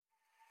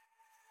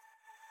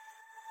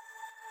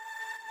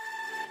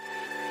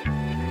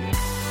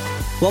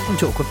Welcome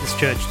to Equippers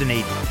Church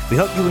Dunedin. We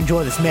hope you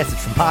enjoy this message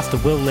from Pastor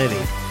Will Levy.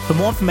 For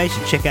more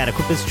information, check out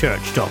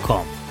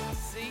equipperschurch.com.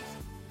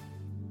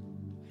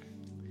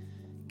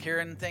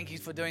 Kieran, thank you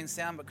for doing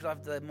sound, but could I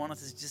have the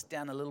monitors just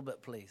down a little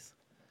bit, please?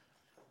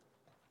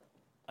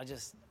 I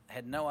just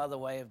had no other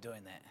way of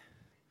doing that.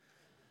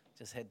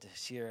 Just had to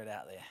share it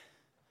out there.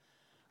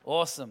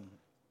 Awesome.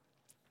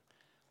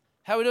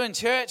 How are we doing,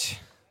 church?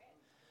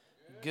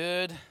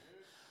 Good.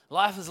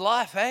 Life is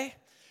life, hey?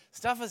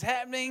 Stuff is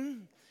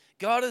happening.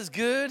 God is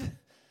good.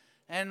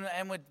 And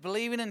we're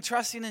believing and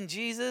trusting in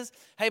Jesus.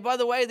 Hey, by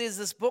the way, there's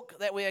this book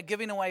that we are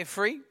giving away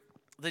free,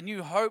 The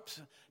New Hope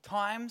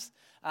Times.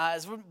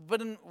 It's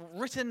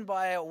written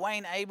by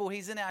Wayne Abel.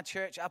 He's in our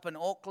church up in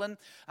Auckland.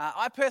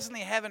 I personally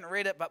haven't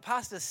read it, but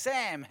Pastor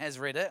Sam has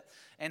read it,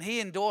 and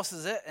he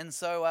endorses it. And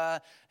so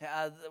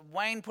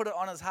Wayne put it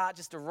on his heart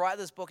just to write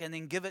this book and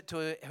then give it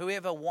to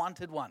whoever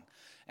wanted one.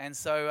 And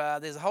so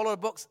there's a whole lot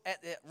of books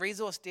at the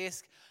resource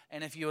desk,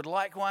 and if you would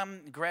like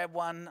one, grab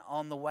one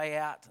on the way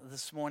out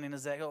this morning.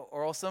 Is that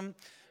awesome?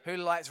 Who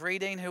likes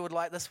reading? Who would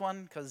like this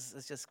one? Because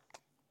it's just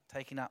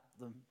taking up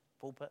the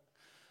pulpit.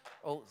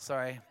 Oh,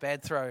 sorry,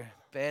 bad throw.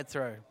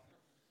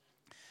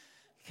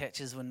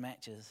 Catches win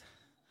matches.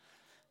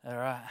 All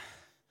right.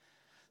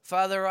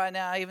 Father, right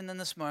now, even in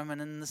this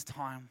moment, in this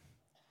time,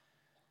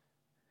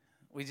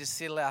 we just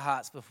settle our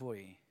hearts before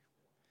you.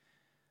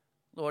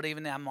 Lord,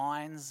 even our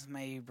minds,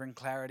 may you bring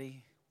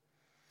clarity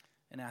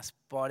in our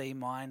body,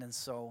 mind, and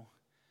soul.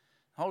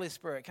 Holy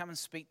Spirit, come and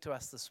speak to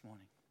us this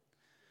morning.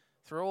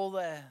 Through all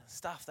the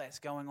stuff that's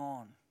going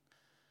on,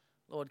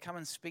 Lord, come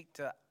and speak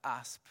to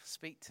us.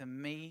 Speak to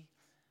me.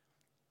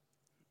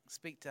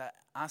 Speak to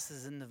us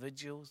as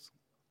individuals.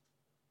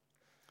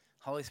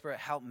 Holy Spirit,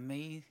 help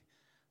me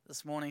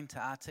this morning to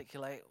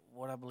articulate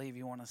what I believe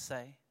you want to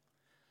say.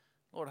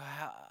 Lord,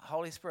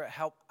 Holy Spirit,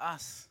 help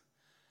us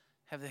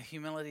have the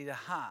humility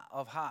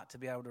of heart to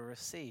be able to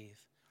receive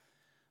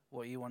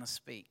what you want to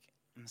speak.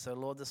 And so,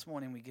 Lord, this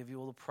morning we give you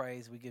all the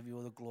praise, we give you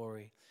all the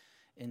glory.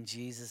 In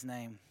Jesus'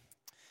 name,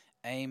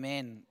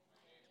 amen.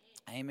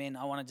 Amen.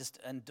 I want to just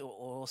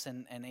endorse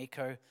and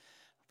echo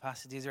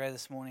Pastor Desiree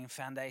this morning,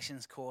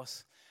 Foundations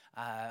course.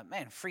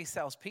 Free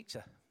sales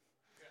picture.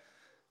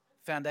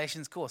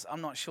 Foundations course.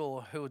 I'm not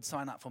sure who would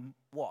sign up for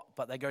what,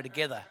 but they go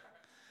together.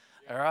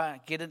 All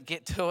right,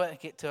 get to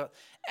it.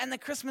 And the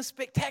Christmas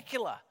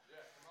Spectacular.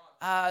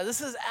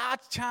 This is our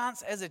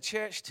chance as a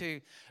church to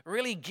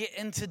really get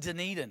into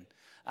Dunedin.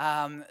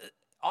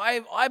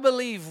 I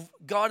believe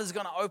God is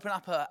going to open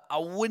up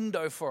a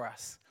window for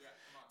us,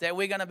 that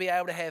we're going to be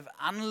able to have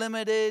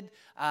unlimited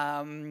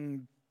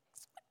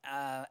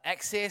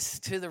access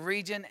to the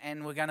region,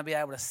 and we're going to be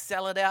able to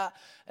sell it out.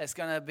 It's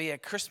going to be a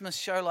Christmas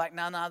show like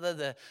none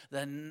other.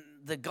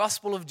 The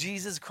gospel of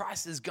Jesus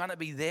Christ is going to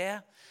be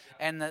there,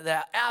 and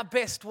our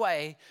best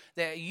way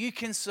that you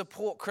can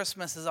support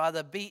Christmas is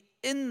either be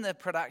in the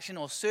production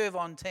or serve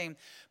on team.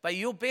 But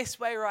your best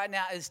way right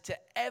now is to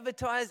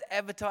advertise,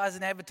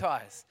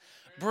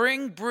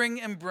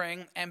 bring,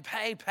 and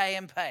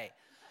pay.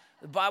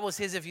 The Bible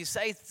says if you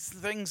say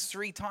things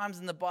 3 times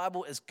in the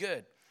Bible, it's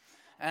good.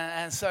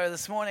 And so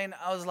this morning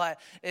I was like,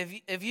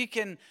 if you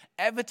can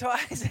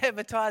advertise,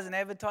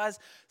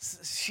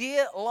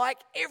 share like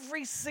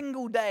every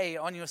single day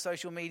on your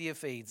social media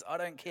feeds. I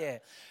don't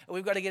care.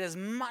 We've got to get as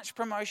much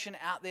promotion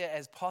out there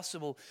as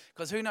possible,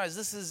 because who knows?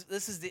 This is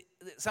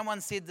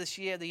someone said this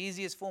year the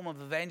easiest form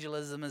of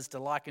evangelism is to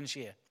like and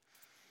share.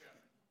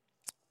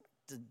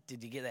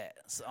 Did you get that?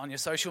 So on your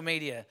social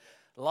media,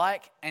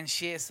 like and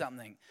share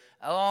something,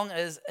 along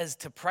as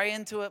to pray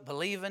into it,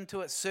 believe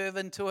into it, serve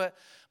into it.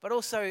 But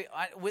also,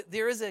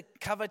 there is a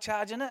cover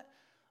charge in it.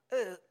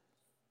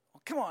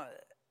 Come on,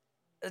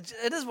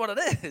 it is what it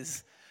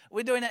is.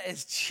 We're doing it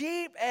as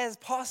cheap as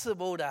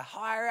possible to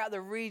hire out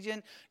the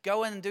region,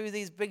 go in and do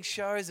these big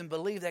shows and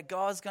believe that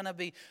God's going to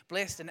be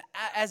blessed. And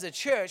as a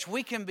church,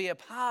 we can be a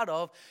part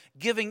of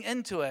giving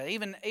into it.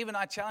 Even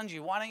I challenge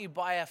you, why don't you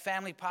buy a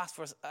family pass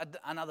for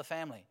another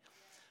family?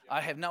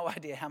 I have no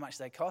idea how much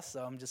they cost,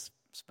 so I'm just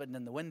spitting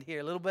in the wind here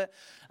a little bit.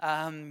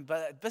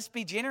 But just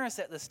be generous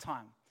at this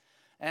time.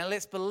 And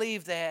let's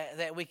believe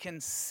that we can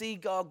see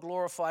God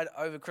glorified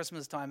over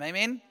Christmas time.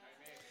 Amen?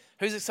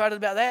 Who's excited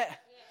about that? Yes.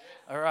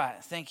 All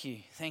right. Thank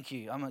you.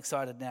 I'm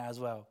excited now as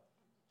well.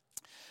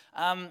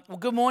 Well,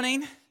 good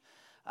morning.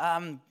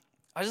 I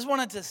just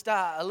wanted to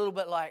start a little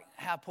bit like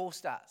how Paul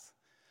starts.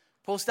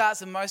 Paul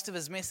starts in most of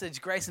his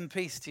message, grace and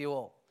peace to you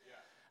all.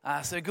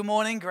 So good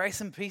morning, grace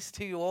and peace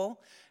to you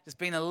all. Just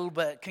been a little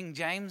bit King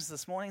James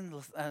this morning,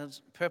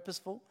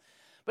 purposeful.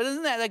 But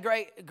isn't that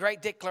a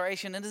great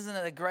declaration? And isn't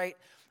it a great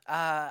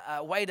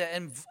way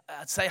to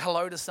say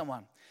hello to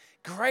someone?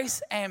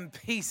 Grace and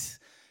peace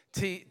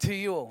to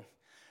you all.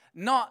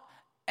 Not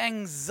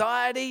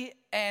anxiety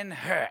and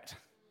hurt.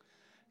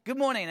 Good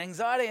morning,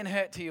 anxiety and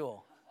hurt to you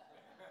all.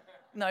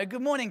 No,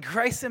 good morning,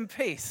 grace and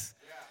peace.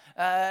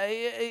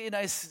 We've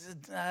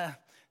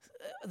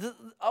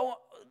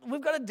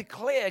got to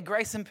declare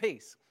grace and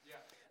peace.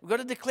 We've got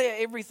to declare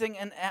everything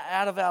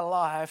out of our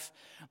life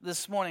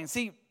this morning.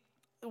 See,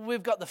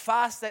 we've got the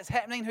fast that's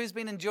happening. Who's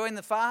been enjoying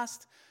the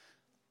fast?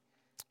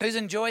 Who's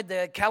enjoyed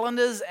the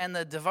calendars and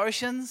the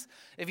devotions?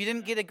 If you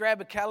didn't get to grab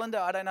a calendar,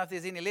 I don't know if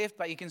there's any left,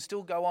 but you can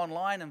still go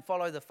online and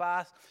follow the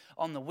fast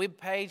on the web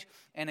page,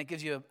 and it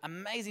gives you an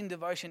amazing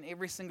devotion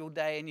every single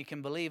day, and you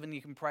can believe and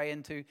you can pray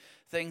into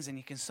things, and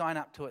you can sign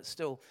up to it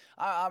still.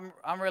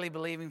 I'm really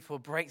believing for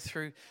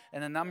breakthrough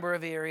in a number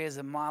of areas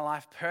in my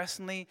life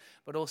personally,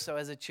 but also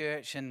as a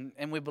church, and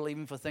we're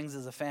believing for things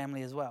as a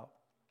family as well.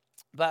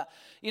 But,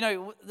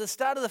 the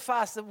start of the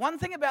fast, the one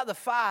thing about the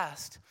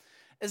fast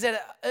is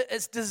that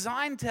it's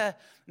designed to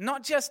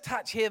not just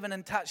touch heaven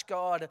and touch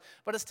God,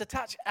 but it's to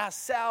touch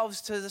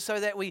ourselves so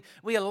that we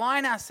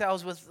align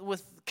ourselves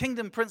with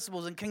kingdom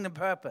principles and kingdom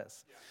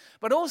purpose. Yeah.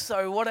 But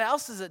also, what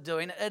else is it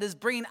doing? It is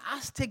bringing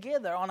us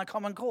together on a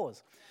common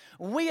cause.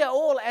 We are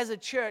all, as a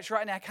church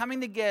right now,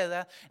 coming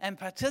together and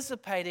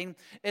participating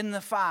in the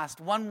fast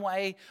one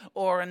way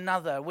or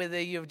another, whether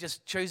you're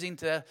just choosing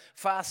to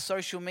fast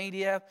social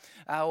media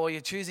or you're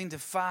choosing to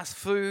fast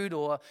food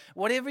or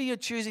whatever you're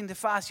choosing to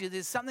fast.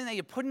 There's something that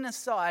you're putting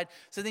aside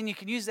so then you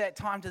can use that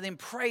time to then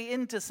pray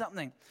into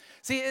something.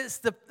 See,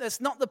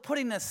 it's not the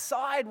putting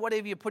aside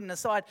whatever you're putting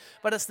aside,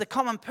 but it's the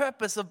common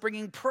purpose of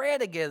bringing prayer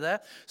together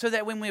so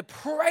that when we're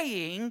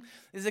praying,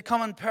 there's a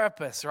common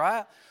purpose,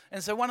 right?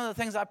 And so one of the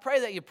things I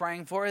pray that you're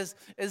praying for is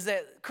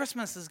that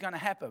Christmas is going to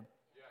happen.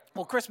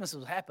 Well, Christmas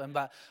will happen,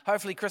 but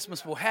hopefully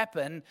Christmas will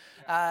happen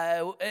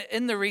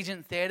in the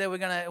Regent Theatre. We're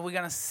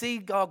gonna see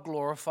God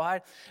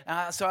glorified.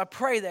 So I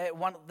pray that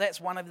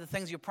that's one of the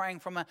things you're praying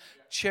from a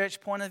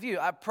church point of view.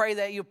 I pray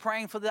that you're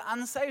praying for the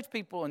unsaved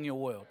people in your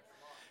world.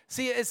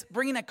 See, it's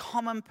bringing a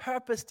common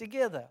purpose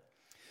together.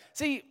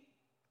 See,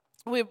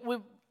 we're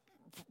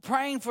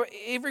praying for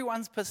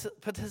everyone's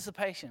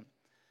participation.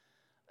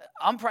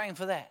 I'm praying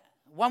for that.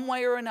 One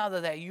way or another,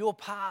 that you're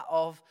part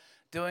of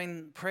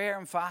doing prayer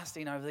and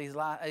fasting over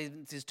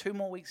there's 2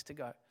 more weeks to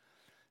go.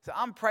 So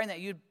I'm praying that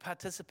you'd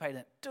participate in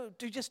it.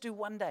 Just do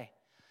one day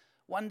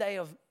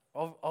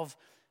of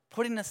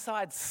putting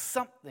aside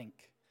something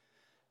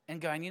and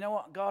going, you know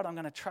what, God, I'm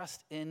going to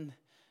trust in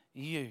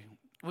you.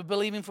 We're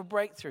believing for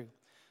breakthrough.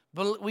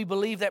 We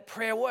believe that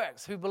prayer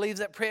works. Who believes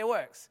that prayer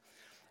works?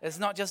 It's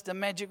not just a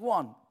magic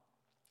wand.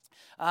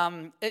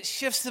 It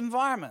shifts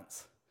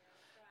environments.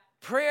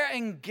 Prayer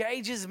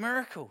engages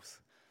miracles.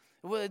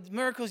 Well,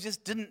 miracles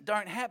just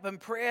don't happen.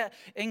 Prayer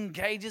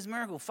engages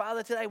miracles.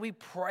 Father, today we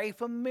pray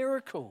for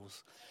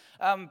miracles.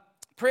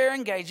 Prayer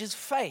engages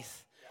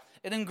faith.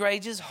 It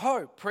engages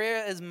hope.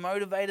 Prayer is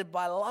motivated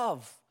by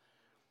love.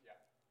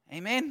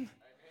 Amen?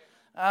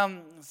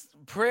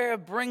 Prayer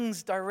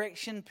brings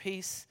direction,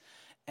 peace,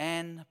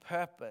 and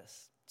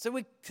purpose. So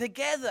we're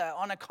together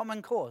on a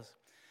common cause.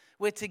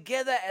 We're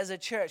together as a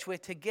church. We're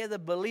together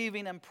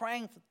believing and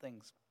praying for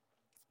things.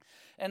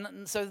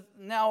 And so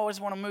now I just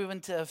want to move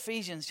into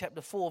Ephesians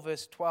chapter 4,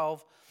 verse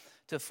 12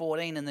 to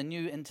 14 in the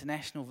New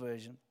International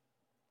Version.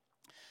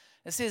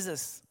 It says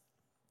this.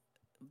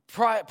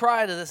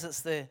 Prior to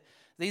this,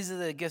 these are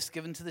the gifts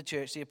given to the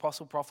church, the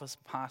apostle, prophets,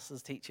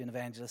 pastors, teachers, and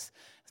evangelists.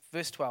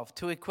 Verse 12,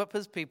 to equip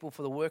his people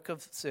for the work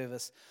of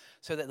service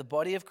so that the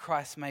body of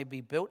Christ may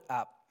be built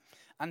up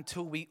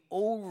until we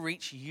all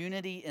reach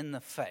unity in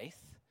the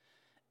faith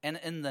and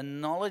in the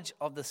knowledge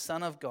of the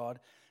Son of God,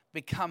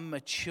 become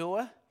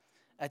mature,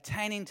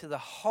 attaining to the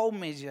whole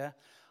measure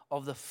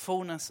of the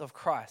fullness of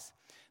Christ.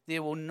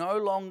 There will no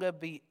longer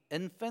be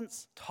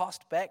infants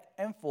tossed back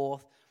and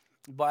forth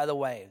by the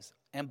waves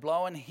and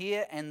blown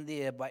here and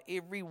there by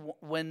every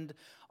wind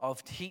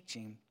of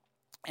teaching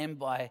and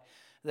by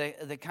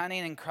the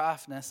cunning and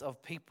craftiness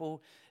of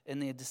people in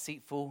their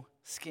deceitful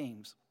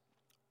schemes.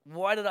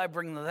 Why did I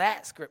bring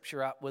that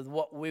scripture up with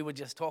what we were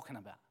just talking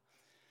about?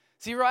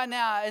 See, right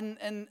now,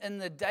 in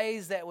the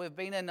days that we've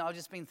been in, I've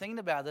just been thinking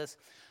about this.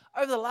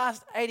 Over the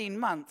last 18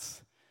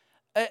 months,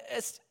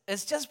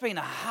 it's just been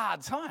a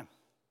hard time.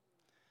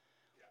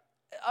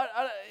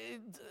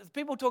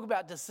 People talk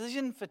about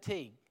decision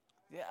fatigue.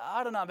 Yeah,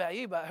 I don't know about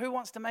you, but who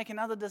wants to make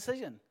another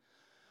decision?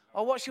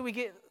 Or what should we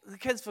get the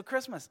kids for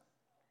Christmas?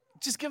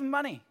 Just give them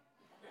money.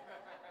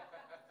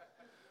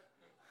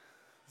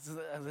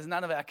 There's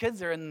none of our kids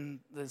that are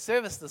in the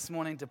service this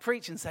morning to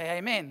preach and say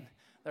amen.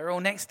 They're all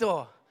next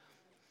door.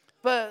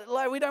 But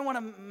we don't want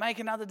to make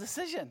another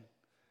decision.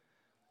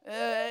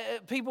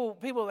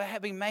 People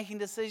have been making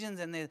decisions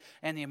and their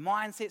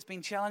mindset's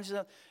been challenged.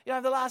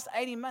 The last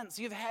 18 months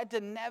we've had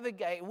to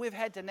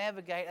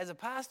navigate, as a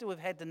pastor we've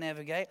had to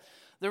navigate,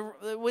 whether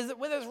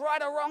it's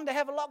right or wrong to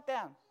have a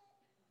lockdown.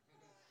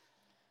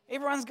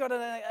 Everyone's got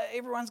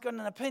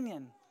an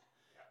opinion.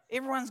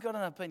 Everyone's got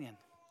an opinion.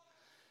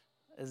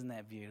 Isn't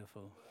that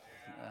beautiful?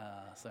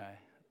 Sorry,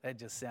 that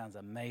just sounds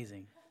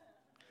amazing.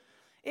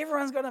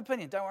 Everyone's got an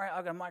opinion. Don't worry,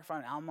 I've got a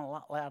microphone. I'm a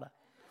lot louder.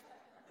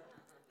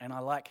 And I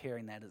like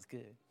hearing that. It's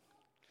good.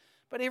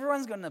 But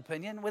everyone's got an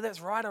opinion, whether it's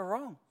right or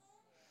wrong.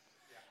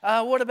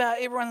 What about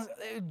everyone's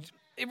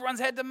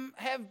had to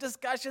have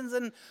discussions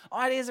and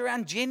ideas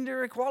around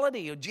gender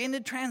equality or gender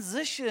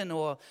transition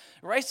or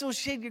racial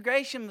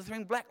segregation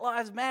between Black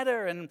Lives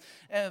Matter and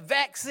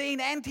vaccine,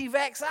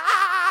 anti-vax.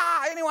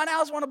 Anyone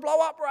else want to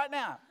blow up right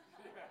now?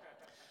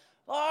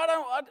 I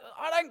don't.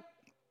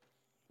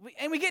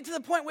 And we get to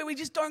the point where we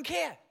just don't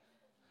care.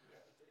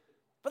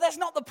 But that's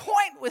not the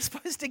point we're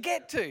supposed to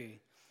get to.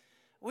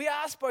 We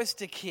are supposed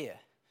to care.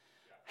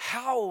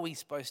 How are we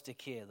supposed to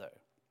care, though?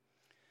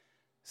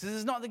 So this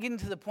is not getting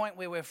to the point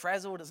where we're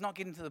frazzled. It's not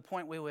getting to the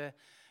point where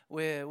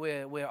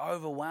we're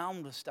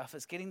overwhelmed with stuff.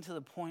 It's getting to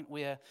the point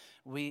where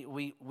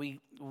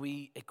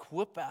we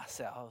equip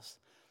ourselves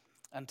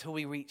until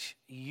we reach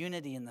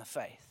unity in the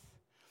faith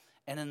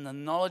and in the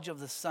knowledge of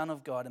the Son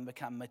of God and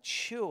become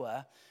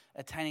mature,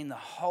 attaining the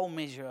whole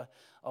measure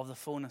of the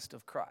fullness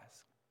of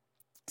Christ.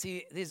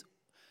 See,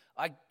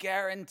 I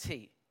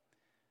guarantee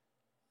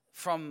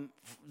from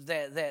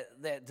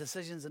that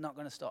decisions are not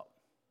going to stop.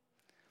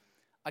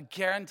 I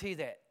guarantee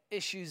that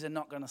issues are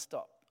not going to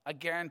stop. I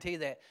guarantee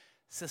that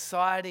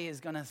society is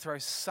going to throw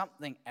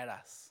something at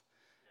us,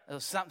 or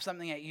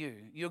something at you.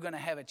 You're going to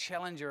have a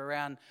challenger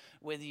around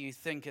whether you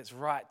think it's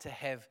right to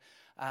have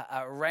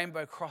a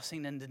rainbow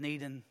crossing in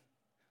Dunedin.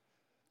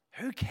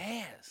 Who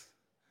cares?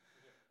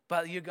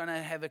 But you're going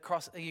to have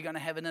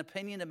an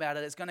opinion about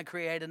it. It's going to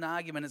create an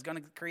argument. It's going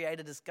to create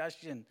a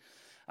discussion.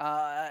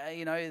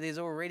 There's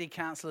already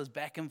counsellors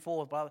back and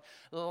forth. But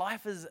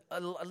life is.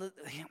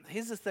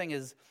 Here's the thing: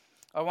 is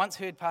I once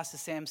heard Pastor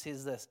Sam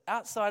says this: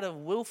 outside of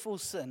willful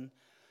sin,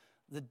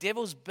 the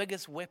devil's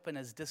biggest weapon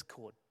is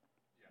discord.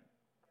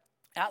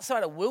 Yeah.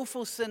 Outside of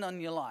willful sin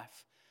on your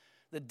life,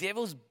 the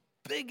devil's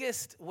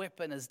biggest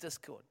weapon is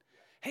discord.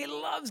 Yeah. He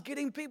loves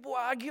getting people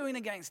arguing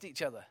against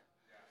each other.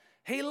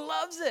 He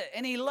loves it,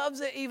 and he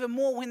loves it even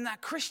more when they're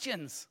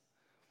Christians.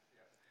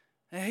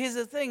 And here's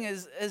the thing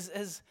is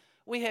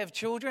we have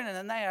children,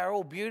 and they are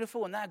all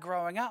beautiful, and they're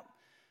growing up.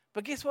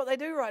 But guess what they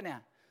do right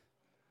now?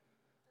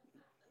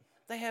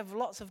 They have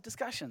lots of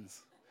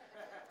discussions.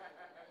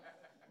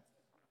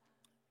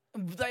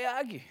 They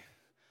argue.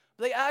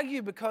 They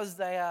argue because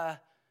they are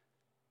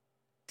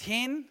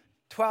 10,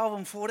 12,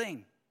 and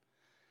 14.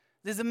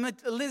 There's a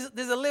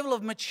level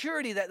of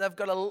maturity that they've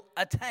got to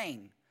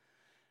attain.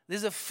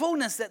 There's a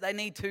fullness that they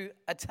need to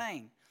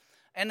attain.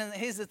 And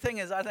here's the thing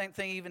is, I don't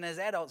think even as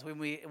adults when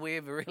we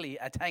ever really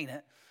attain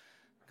it.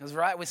 Because,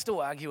 right, we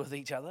still argue with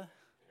each other.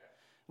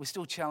 We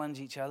still challenge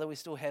each other. We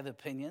still have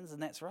opinions,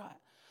 and that's right.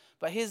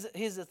 But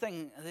here's the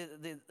thing.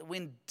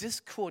 When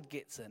discord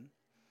gets in,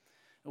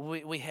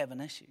 we have an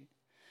issue.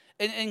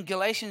 In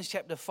Galatians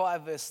chapter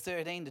 5, verse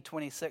 13 to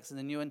 26 in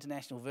the New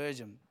International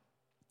Version,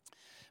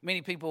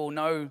 many people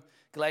know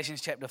Galatians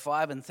chapter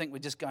 5 and think we're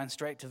just going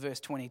straight to verse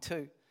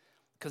 22.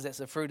 Because that's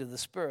the fruit of the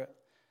Spirit.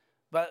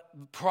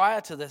 But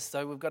prior to this,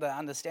 though, we've got to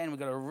understand,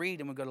 we've got to read,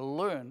 and we've got to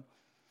learn.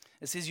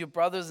 It says, your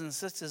brothers and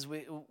sisters,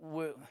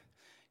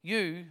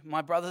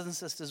 my brothers and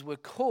sisters, were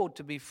called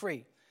to be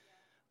free.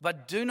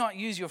 But do not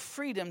use your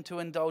freedom to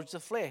indulge the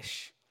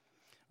flesh.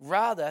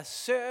 Rather,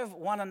 serve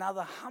one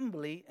another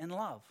humbly in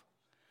love.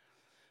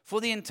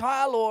 For the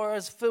entire law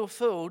is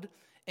fulfilled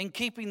in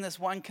keeping this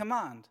one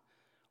command.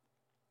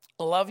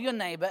 Love your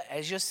neighbor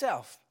as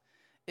yourself.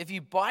 If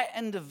you bite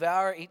and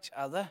devour each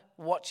other,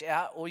 watch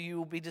out, or you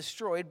will be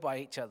destroyed by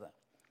each other.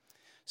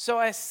 So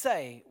I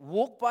say,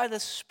 walk by the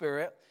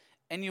Spirit,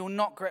 and you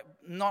will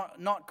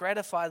not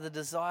gratify the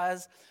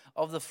desires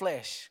of the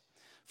flesh.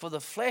 For the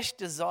flesh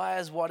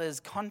desires what is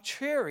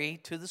contrary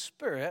to the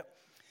Spirit,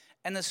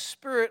 and the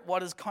Spirit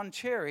what is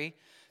contrary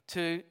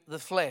to the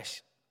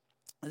flesh.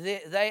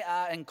 They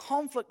are in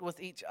conflict with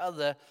each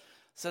other,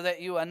 so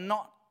that you are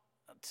not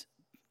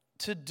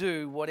to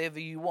do whatever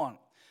you want.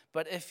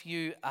 But if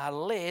you are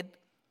led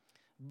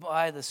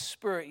by the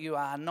Spirit, you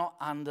are not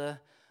under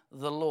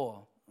the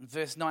law.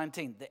 Verse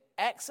 19, the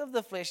acts of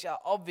the flesh are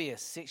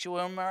obvious: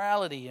 sexual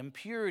immorality,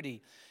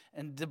 impurity,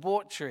 and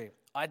debauchery,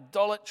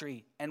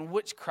 idolatry, and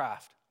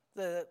witchcraft.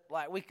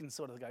 We can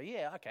sort of go,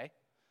 yeah, okay.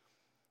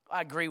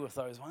 I agree with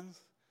those ones.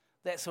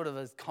 That sort of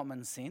is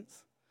common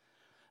sense.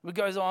 It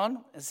goes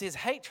on, it says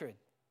hatred,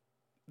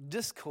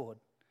 discord,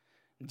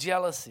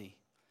 jealousy,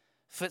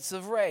 fits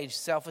of rage,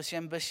 selfish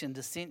ambition,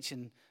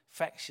 dissension,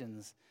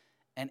 factions,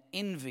 and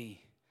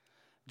envy,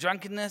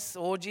 drunkenness,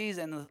 orgies,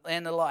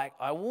 and the like.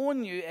 I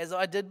warn you, as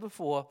I did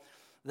before,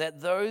 that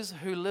those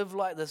who live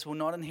like this will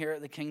not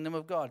inherit the kingdom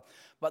of God.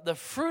 But the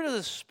fruit of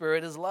the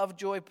Spirit is love,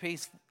 joy,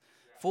 peace,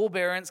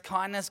 forbearance,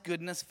 kindness,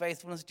 goodness,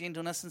 faithfulness,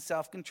 gentleness, and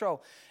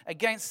self-control.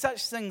 Against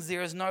such things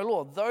there is no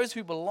law. Those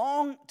who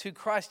belong to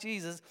Christ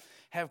Jesus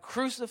have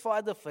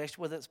crucified the flesh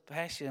with its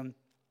passion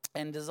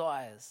and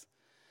desires.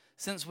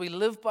 Since we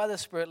live by the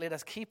Spirit, let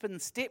us keep in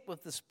step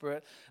with the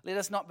Spirit. Let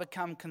us not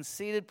become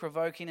conceited,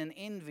 provoking, and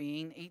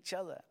envying each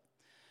other.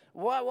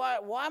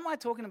 Why am I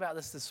talking about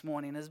this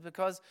morning? Is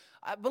because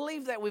I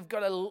believe that we've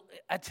got to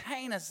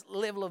attain a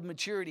level of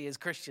maturity as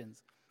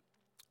Christians.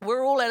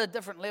 We're all at a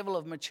different level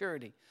of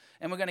maturity.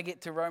 And we're going to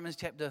get to Romans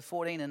chapter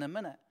 14 in a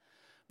minute.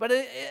 But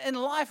in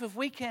life, if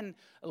we can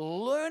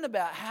learn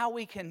about how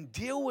we can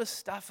deal with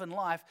stuff in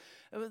life,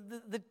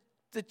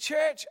 the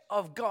church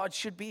of God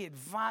should be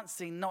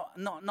advancing,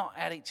 not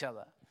at each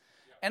other.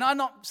 And I'm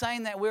not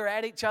saying that we're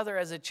at each other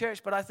as a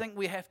church, but I think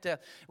we have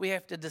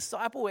to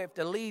disciple, we have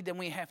to lead, and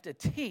we have to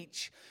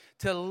teach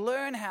to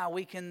learn how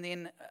we can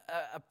then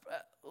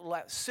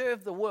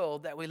serve the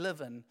world that we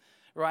live in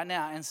right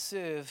now and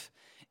serve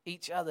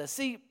each other.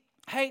 See,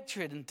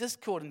 hatred and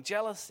discord and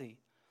jealousy,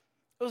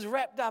 it was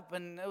wrapped up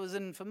and it was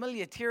in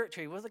familiar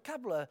territory with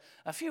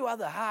a few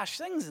other harsh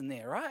things in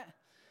there, right?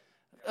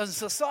 In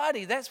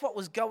society, that's what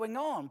was going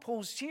on.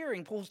 Paul's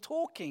cheering, Paul's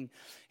talking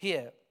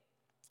here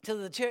to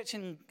the church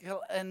in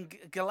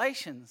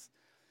Galatians.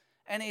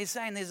 And he's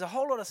saying there's a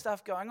whole lot of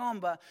stuff going on,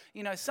 but,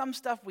 some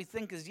stuff we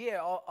think is,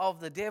 of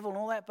the devil and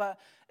all that, but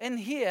in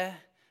here,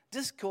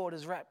 discord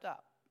is wrapped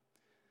up.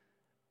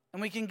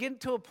 And we can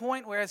get to a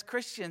point where as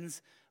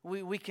Christians,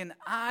 we can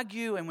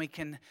argue and we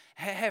can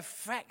have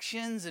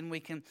factions and we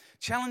can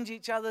challenge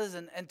each other,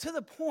 and to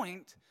the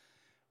point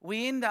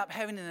we end up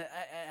having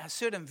a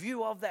certain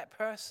view of that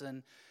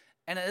person,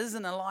 and it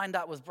isn't aligned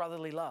up with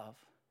brotherly love.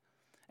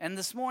 And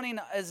this morning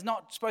is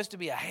not supposed to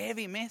be a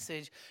heavy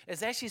message.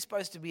 It's actually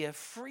supposed to be a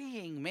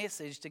freeing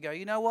message to go,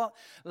 you know what?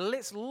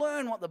 Let's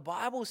learn what the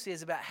Bible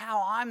says about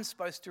how I'm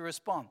supposed to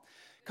respond.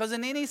 Because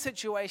in any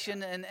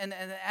situation, and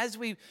as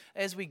we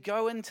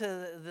go into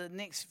the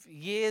next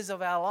years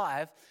of our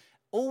life,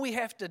 all we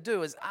have to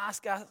do is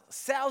ask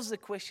ourselves the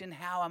question,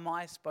 how am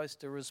I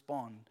supposed to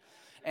respond?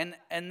 And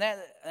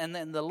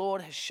then the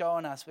Lord has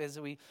shown us as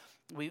we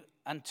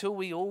until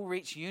we all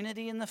reach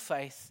unity in the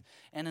faith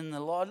and in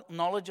the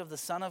knowledge of the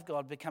Son of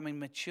God, becoming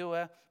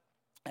mature,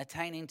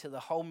 attaining to the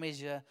whole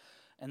measure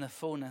and the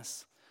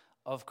fullness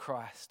of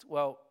Christ.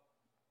 Well,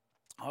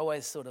 I'm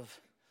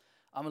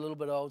a little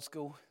bit old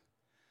school.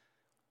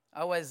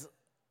 I always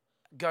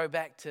go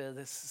back to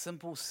this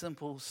simple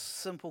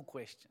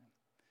question,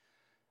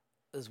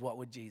 is what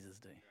would Jesus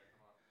do?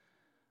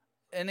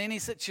 In any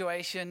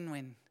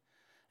situation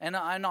and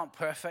I'm not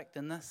perfect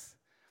in this,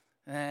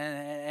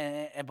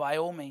 and by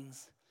all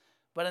means,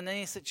 but in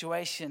any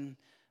situation,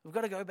 we've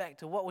got to go back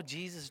to what would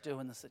Jesus do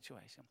in the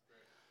situation?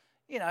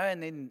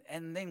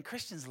 And then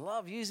Christians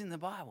love using the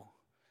Bible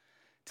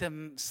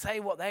to say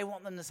what they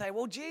want them to say.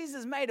 Well,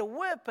 Jesus made a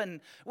whip and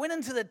went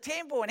into the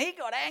temple and he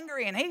got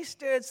angry and he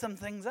stirred some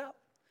things up.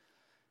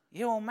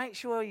 Well, make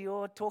sure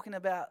you're talking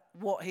about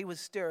what he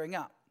was stirring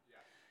up.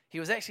 He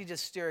was actually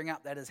just stirring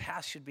up that his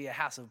house should be a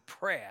house of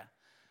prayer.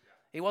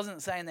 He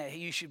wasn't saying that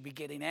you should be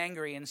getting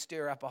angry and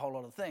stir up a whole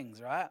lot of things,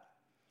 right?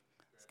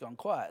 It's gone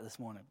quiet this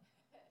morning.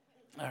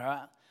 All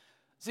right.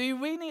 So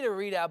we need to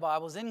read our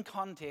Bibles in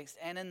context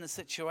and in the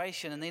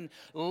situation and then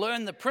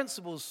learn the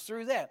principles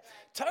through that.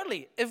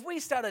 Totally. If we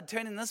started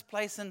turning this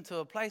place into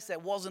a place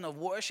that wasn't of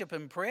worship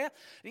and prayer,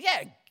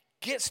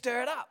 get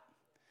stirred up.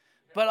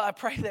 But I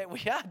pray that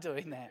we are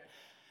doing that.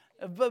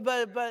 But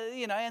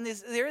and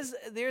there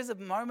is a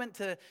moment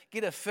to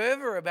get a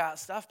fervor about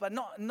stuff, but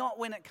not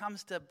when it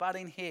comes to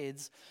butting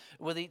heads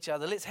with each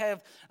other. Let's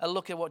have a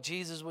look at what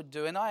Jesus would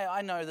do. And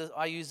I know that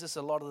I use this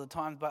a lot of the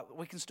time, but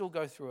we can still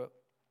go through it.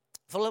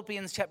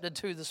 Philippians chapter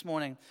 2 this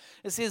morning.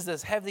 It says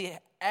this: have the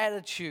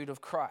attitude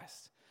of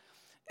Christ.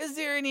 Is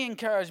there any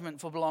encouragement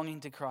for belonging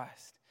to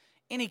Christ?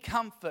 Any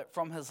comfort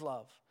from his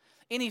love?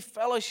 Any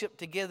fellowship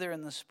together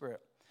in the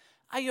Spirit?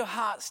 Are your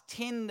hearts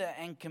tender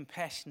and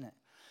compassionate?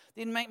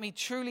 Then make me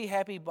truly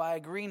happy by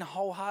agreeing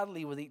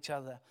wholeheartedly with each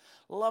other,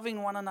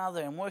 loving one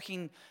another and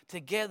working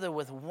together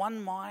with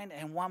one mind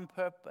and one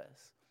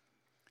purpose.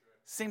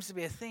 Seems to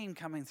be a theme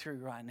coming through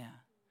right now.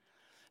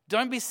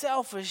 Don't be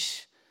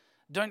selfish.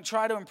 Don't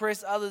try to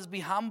impress others.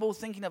 Be humble,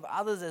 thinking of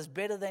others as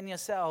better than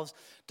yourselves.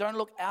 Don't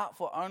look out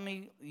for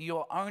only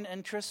your own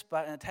interests,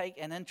 but take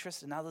an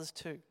interest in others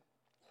too.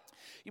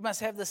 You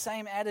must have the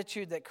same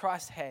attitude that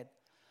Christ had.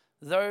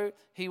 Though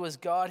he was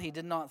God, he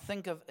did not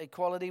think of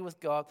equality with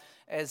God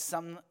as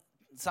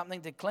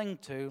something to cling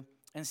to.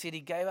 Instead, he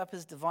gave up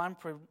his divine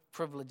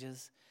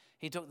privileges.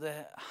 He took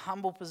the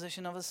humble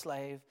position of a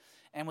slave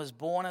and was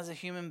born as a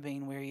human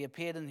being. Where he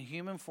appeared in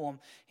human form,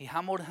 he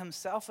humbled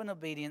himself in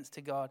obedience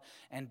to God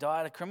and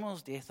died a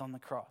criminal's death on the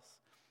cross.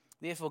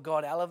 Therefore,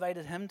 God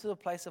elevated him to the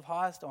place of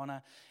highest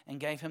honor and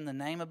gave him the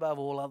name above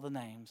all other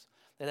names,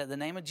 that at the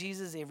name of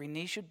Jesus every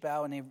knee should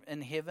bow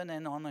in heaven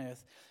and on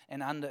earth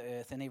and under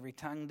earth, and every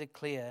tongue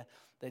declare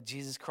that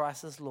Jesus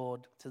Christ is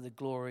Lord, to the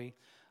glory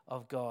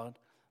of God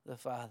the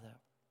Father.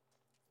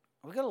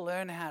 We've got to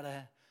learn how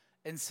to,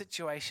 in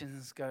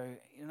situations, go,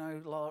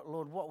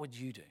 Lord, what would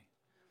you do?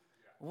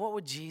 What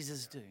would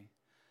Jesus do?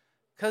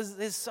 Because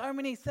there's so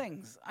many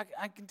things.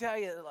 I can tell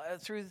you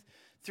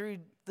through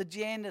the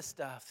gender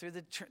stuff, through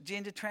the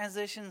gender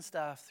transition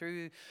stuff,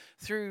 through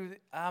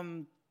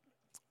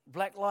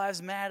Black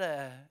Lives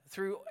Matter,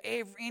 through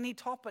any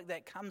topic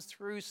that comes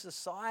through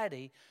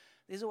society,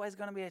 there's always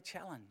going to be a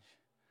challenge.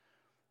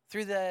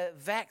 Through the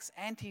vax,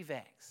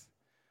 anti-vax,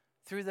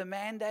 through the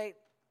mandate,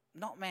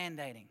 not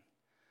mandating.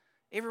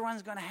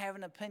 Everyone's going to have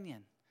an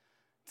opinion.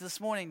 This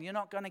morning, you're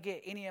not going to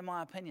get any of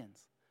my opinions.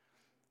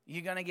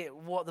 you're going to get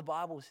what the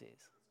Bible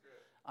says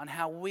on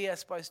how we are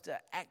supposed to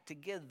act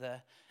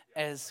together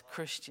as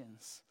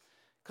Christians.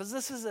 Because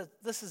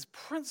this is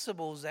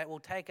principles that will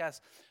take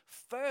us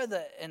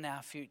further in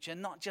our future,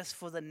 not just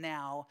for the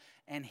now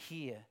and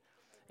here,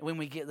 when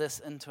we get this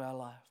into our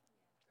life.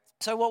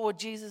 So what would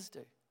Jesus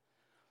do?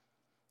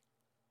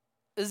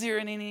 Is there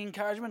any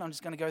encouragement? I'm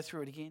just going to go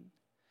through it again.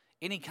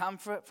 Any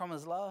comfort from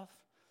his love?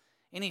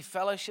 Any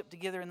fellowship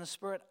together in the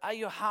Spirit? Are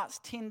your hearts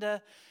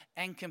tender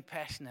and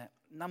compassionate?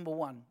 Number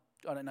one.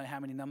 I don't know how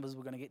many numbers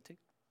we're going to get to.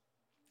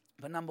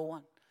 But number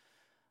one.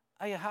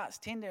 Are your hearts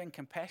tender and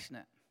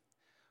compassionate?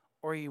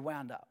 Or are you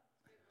wound up?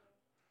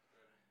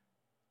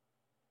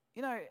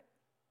 You know,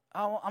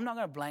 I'm not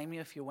going to blame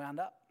you if you're wound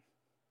up.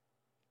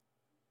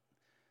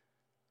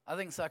 I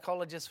think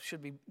psychologists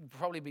should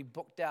probably be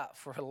booked out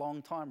for a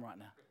long time right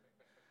now.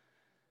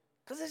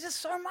 Because there's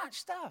just so much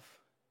stuff.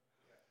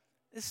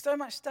 There's so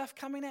much stuff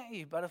coming at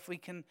you. But if we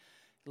can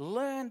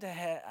learn to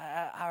have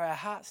our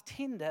hearts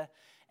tender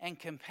and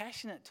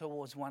compassionate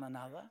towards one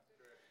another,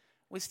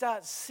 we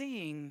start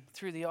seeing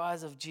through the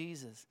eyes of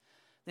Jesus.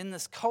 Then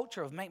this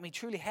culture of make me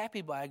truly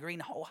happy by agreeing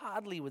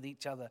wholeheartedly with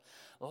each other,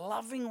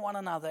 loving one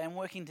another and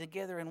working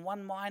together in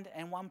one mind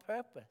and one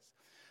purpose.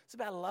 It's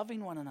about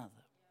loving one another.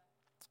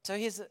 So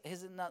here's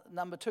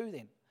number two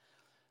then.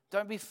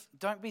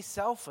 Don't be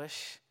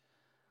selfish,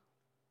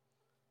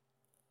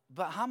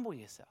 but humble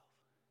yourself.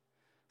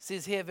 It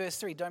says here, verse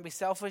 3, don't be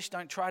selfish,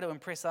 don't try to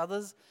impress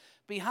others.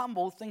 Be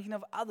humble, thinking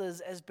of others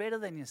as better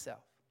than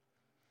yourself.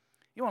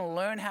 You want to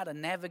learn how to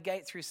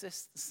navigate through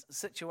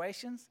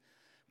situations?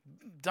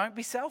 Don't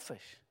be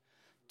selfish.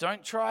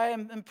 Don't try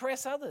and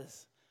impress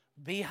others.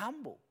 Be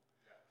humble.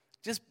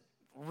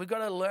 We've got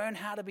to learn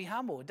how to be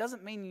humble. It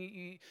doesn't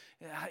mean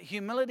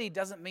humility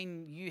doesn't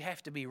mean you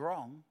have to be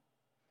wrong.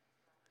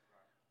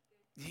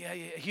 Yeah,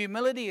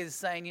 humility is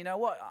saying, you know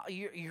what,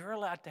 you're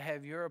allowed to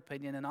have your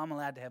opinion and I'm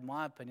allowed to have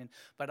my opinion,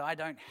 but I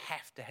don't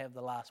have to have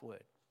the last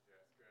word.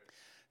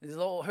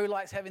 Who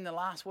likes having the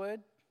last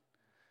word?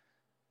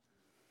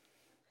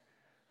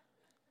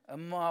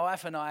 My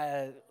wife and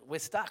I, we're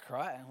stuck,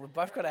 right? We've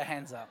both got our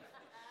hands up.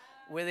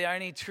 We're the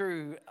only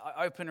true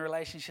open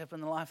relationship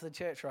in the life of the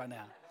church right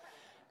now.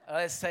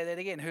 Let's say that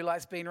again. Who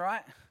likes being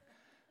right?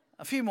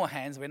 A few more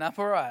hands went up.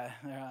 All right.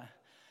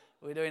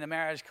 We're doing a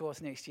marriage course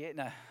next year.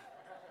 No.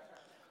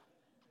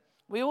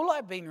 We all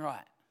like being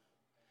right.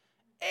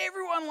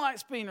 Everyone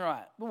likes being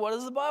right. But what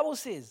does the Bible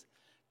says?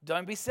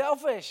 Don't be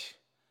selfish.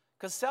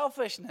 Because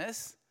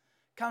selfishness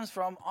comes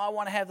from, I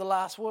want to have the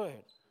last word.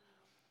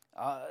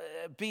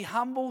 Be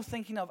humble,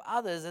 thinking of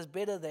others as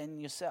better than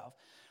yourself.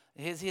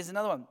 Here's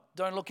another one.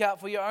 Don't look out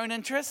for your own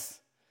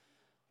interests,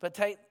 but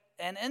take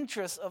an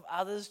interest of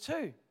others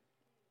too.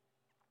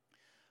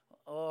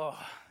 Oh,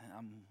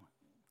 I'm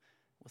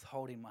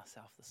withholding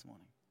myself this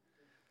morning.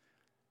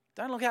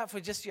 Don't look out for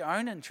just your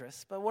own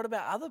interests, but what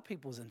about other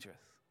people's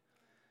interests?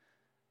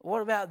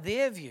 What about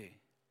their view?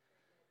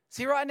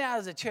 See, right now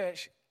as a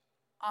church,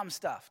 I'm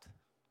stuffed.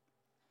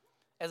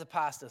 As a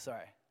pastor,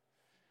 sorry.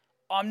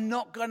 I'm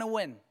not going to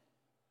win.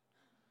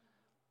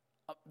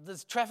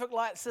 This traffic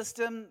light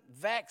system,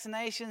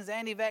 vaccinations,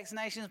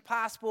 anti-vaccinations,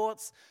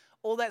 passports,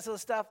 all that sort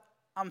of stuff,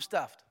 I'm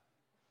stuffed.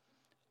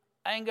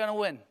 I ain't going to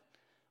win.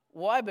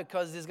 Why?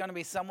 Because there's going to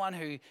be someone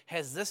who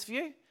has this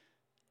view,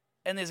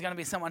 and there's going to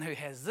be someone who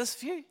has this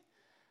view,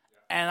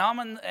 and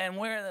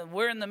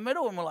we're in the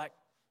middle, and we're like,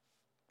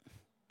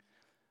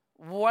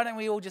 why don't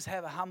we all just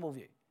have a humble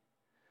view?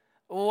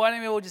 Why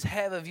don't we all just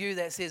have a view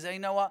that says, you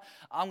know what,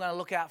 I'm going to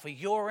look out for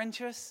your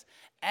interests,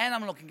 and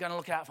I'm going to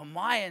look out for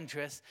my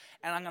interests,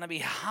 and I'm going to be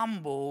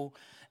humble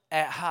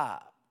at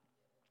heart.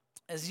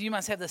 As you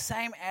must have the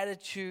same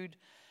attitude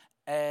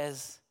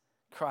as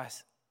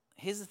Christ.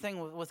 Here's the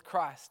thing with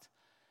Christ,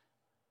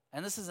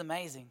 and this is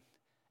amazing,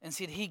 and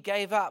said he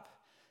gave up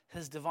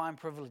his divine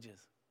privileges.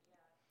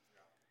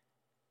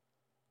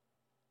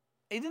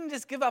 He didn't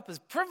just give up his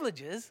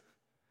privileges,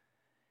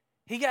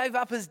 he gave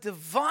up his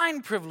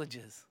divine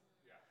privileges.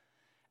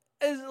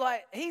 It's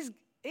like he's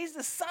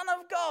the Son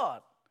of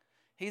God.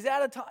 He's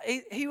out of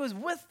time. He was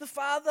with the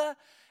Father,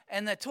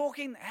 and they're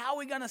talking, how are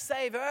we going to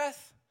save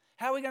earth?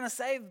 How are we going to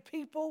save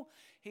people?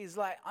 He's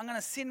like, I'm going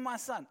to send my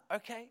Son.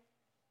 Okay.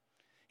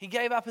 He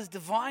gave up his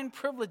divine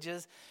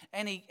privileges,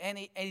 and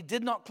he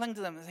did not cling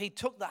to them. He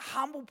took the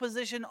humble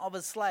position of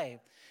a slave.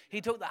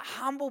 He took the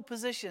humble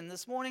position.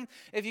 This morning,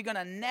 if you're going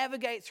to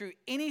navigate through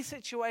any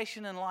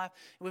situation in life,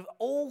 we've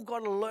all got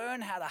to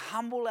learn how to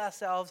humble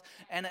ourselves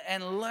and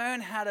learn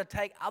how to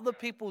take other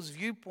people's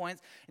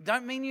viewpoints. It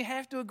don't mean you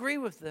have to agree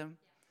with them,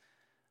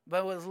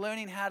 but was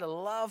learning how to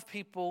love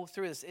people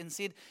through this.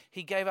 Instead,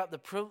 he gave up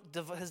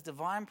his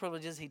divine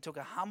privileges. He took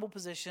a humble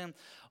position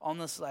on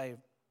the slave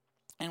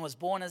and was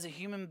born as a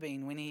human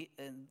being. When he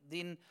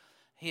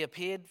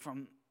appeared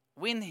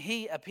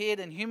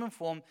in human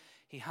form,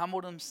 he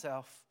humbled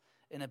himself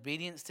in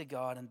obedience to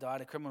God and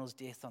died a criminal's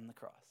death on the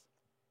cross.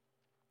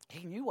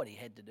 He knew what he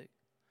had to do.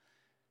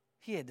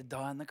 He had to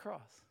die on the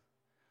cross.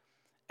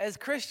 As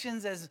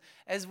Christians,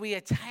 as we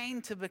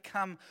attain to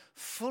become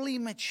fully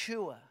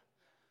mature,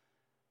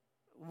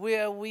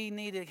 where we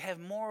need to have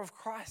more of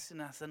Christ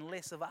in us and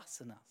less of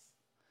us in us.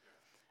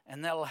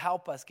 And that'll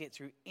help us get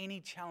through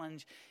any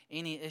challenge,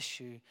 any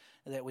issue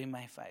that we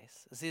may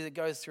face. It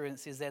goes through and it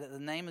says that at the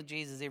name of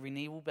Jesus, every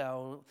knee will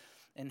bow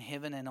in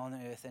heaven and on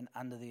earth and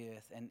under the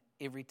earth, and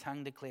every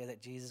tongue declare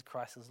that Jesus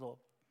Christ is Lord,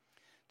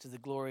 to the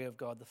glory of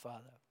God the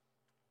Father.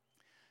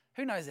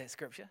 Who knows that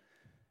scripture?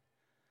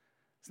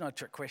 It's not a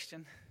trick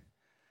question.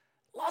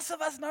 Lots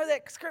of us know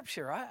that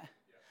scripture, right?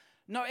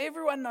 No,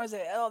 everyone knows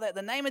that. Oh, that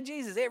the name of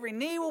Jesus, every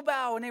knee will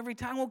bow and every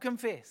tongue will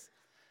confess.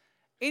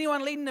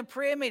 Anyone leading a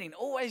prayer meeting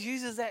always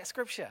uses that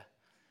scripture.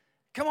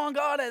 Come on,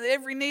 God,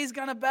 every knee's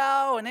going to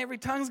bow and every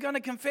tongue's going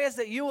to confess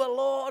that you are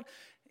Lord.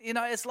 You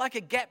know, it's like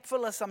a gap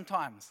filler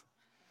sometimes.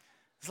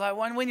 It's like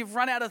when you've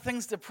run out of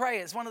things to pray,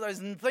 it's one of those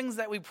things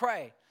that we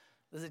pray.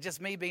 Is it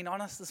just me being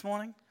honest this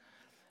morning?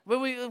 But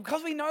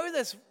because we know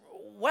this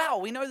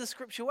well, we know the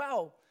scripture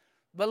well.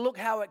 But look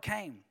how it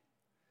came.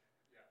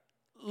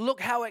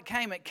 Look how it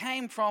came. It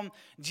came from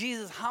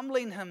Jesus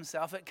humbling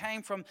himself. It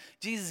came from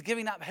Jesus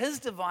giving up his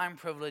divine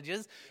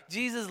privileges.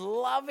 Jesus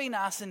loving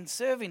us and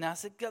serving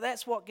us.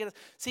 That's what gets us.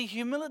 See,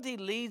 humility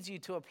leads you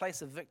to a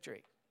place of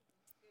victory.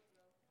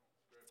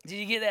 Did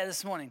you get that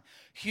this morning?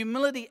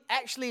 Humility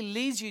actually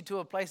leads you to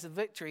a place of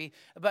victory,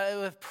 but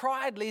with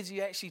pride leads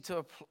you actually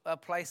to a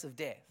place of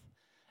death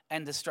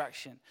and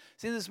destruction.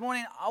 See, this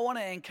morning I want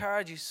to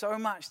encourage you so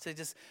much to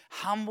just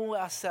humble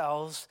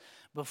ourselves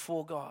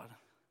before God.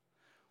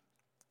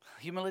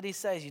 Humility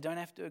says you don't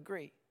have to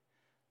agree,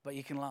 but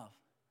you can love.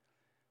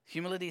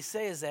 Humility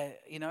says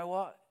that, you know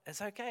what,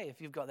 it's okay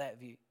if you've got that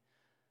view.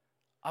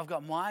 I've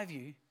got my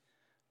view,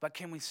 but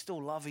can we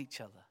still love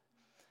each other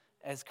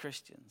as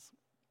Christians?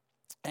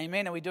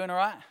 Amen. Are we doing all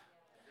right?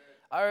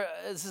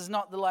 This is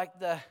not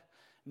the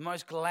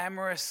most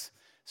glamorous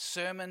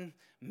sermon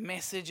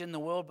message in the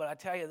world, but I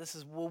tell you,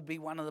 will be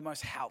one of the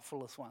most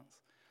helpfulest ones.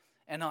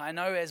 And I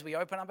know as we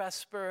open up our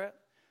spirit,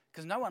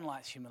 because no one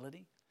likes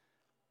humility.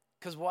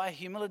 Because why?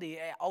 Humility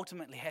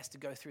ultimately has to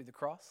go through the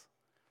cross.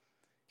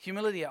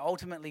 Humility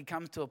ultimately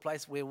comes to a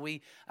place where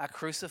we are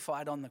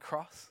crucified on the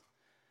cross.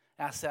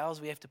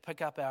 Ourselves, we have to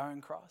pick up our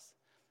own cross.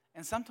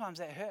 And sometimes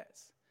that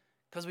hurts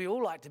because we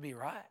all like to be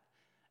right.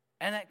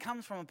 And that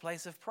comes from a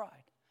place of pride.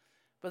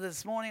 But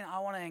this morning, I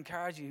want to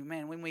encourage you,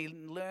 man, when we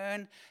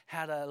learn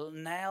how to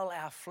nail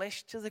our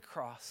flesh to the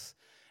cross,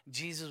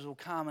 Jesus will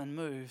come and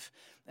move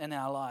in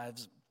our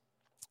lives.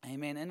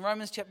 Amen. In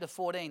Romans chapter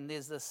 14,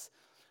 there's this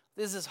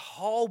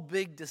whole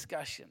big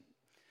discussion.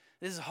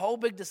 There's a whole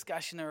big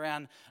discussion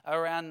around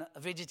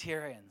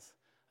vegetarians.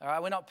 All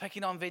right, we're not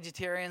picking on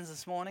vegetarians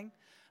this morning.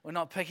 We're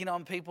not picking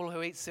on people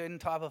who eat certain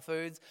type of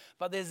foods.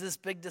 But there's this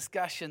big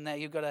discussion that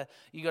you've got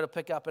to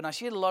pick up. And I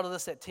shared a lot of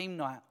this at team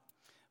night.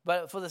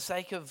 But for the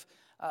sake of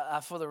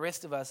for the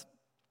rest of us,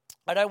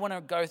 I don't want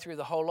to go through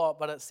the whole lot.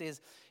 But it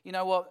says, you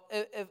know what?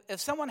 If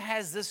someone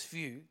has this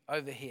view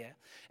over here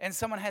and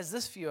someone has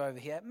this view over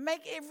here,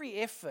 make every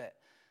effort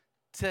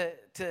to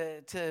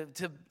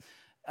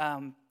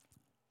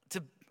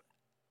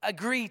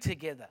agree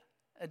together.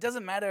 It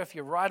doesn't matter if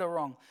you're right or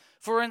wrong.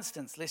 For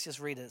instance, let's just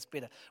read it, it's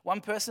better.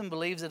 One person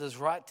believes it is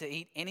right to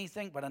eat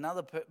anything, but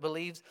another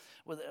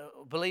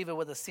believer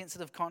with a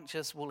sensitive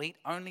conscience will eat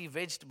only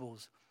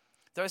vegetables.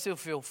 Those who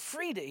feel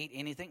free to eat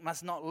anything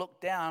must not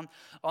look down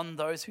on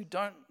those who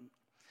don't.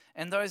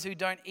 And those who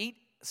don't eat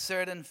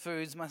certain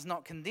foods must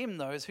not condemn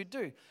those who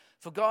do,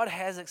 for God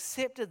has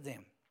accepted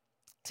them.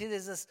 See,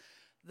 there's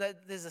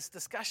this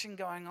discussion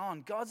going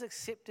on. God's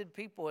accepted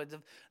people.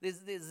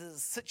 There's a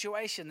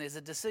situation. There's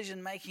a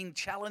decision-making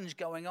challenge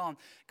going on.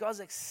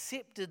 God's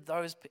accepted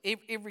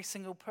every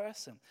single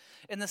person.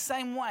 In the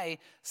same way,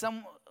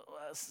 some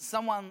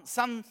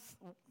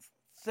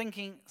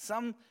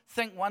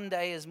think one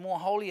day is more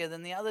holier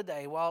than the other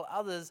day, while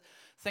others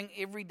think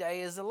every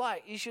day is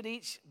alike. You should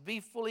each be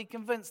fully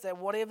convinced that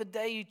whatever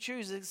day you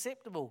choose is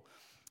acceptable.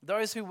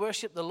 Those who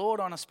worship the Lord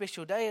on a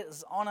special day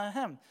is honor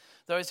Him.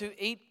 Those who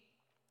eat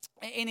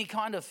any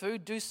kind of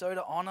food do so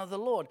to honor the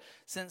Lord,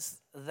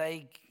 since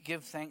they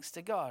give thanks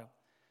to God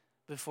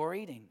before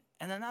eating.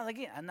 And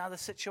another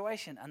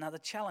situation, another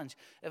challenge.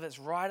 If it's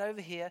right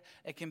over here,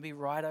 it can be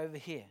right over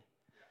here.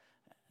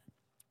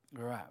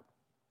 Right.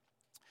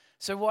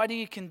 So why do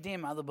you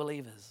condemn other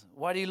believers?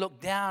 Why do you look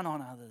down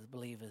on other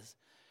believers?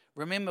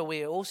 Remember,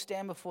 we all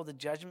stand before the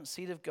judgment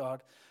seat of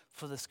God,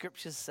 for the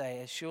scriptures say,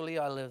 as surely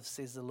I live,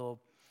 says the Lord,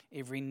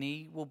 every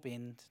knee will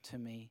bend to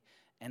me,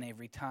 and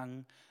every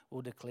tongue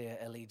will declare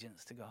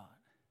allegiance to God.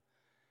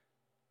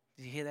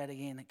 Did you hear that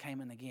again? It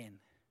came in again.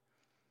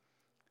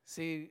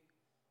 See,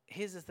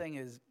 here's the thing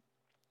is,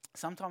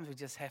 sometimes we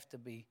just have to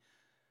be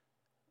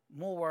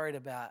more worried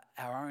about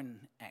our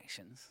own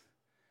actions,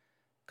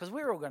 because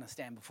we're all going to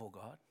stand before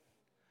God.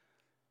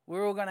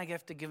 We're all going to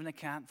have to give an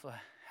account for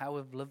how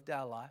we've lived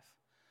our life,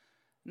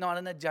 not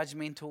in a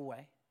judgmental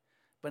way,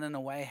 but in a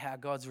way how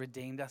God's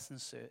redeemed us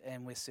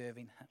and we're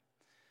serving Him.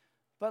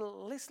 But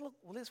let's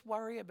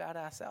worry about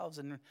ourselves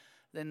and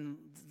then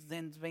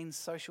being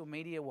social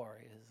media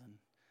warriors and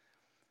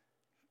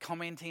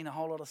commenting a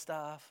whole lot of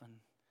stuff and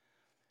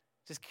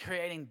just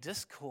creating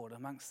discord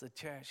amongst the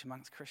church,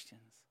 amongst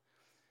Christians.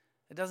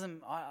 It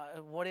doesn't,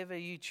 whatever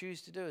you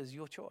choose to do is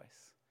your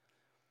choice.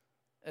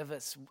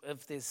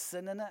 If there's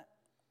sin in it,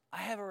 I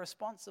have a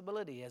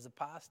responsibility as a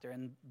pastor,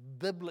 and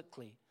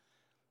biblically,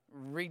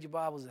 read your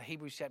Bibles at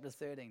Hebrews chapter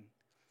 13.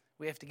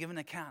 We have to give an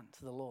account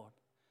to the Lord.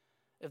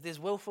 If there's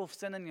willful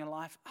sin in your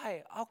life,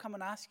 hey, I'll come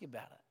and ask you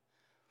about it.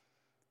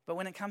 But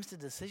when it comes to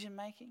decision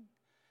making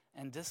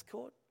and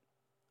discord,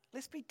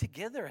 let's be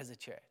together as a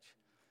church.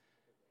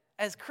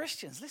 As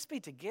Christians, let's be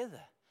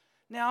together.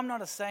 Now, I'm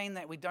not saying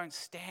that we don't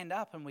stand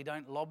up and we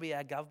don't lobby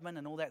our government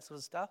and all that sort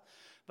of stuff,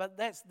 but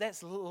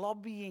that's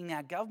lobbying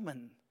our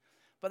government.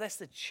 But that's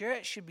the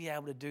church should be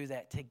able to do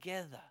that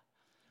together.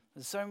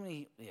 There's so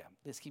many,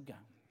 let's keep going.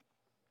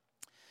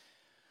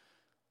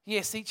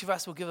 Yes, each of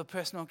us will give a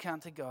personal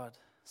account to God.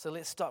 So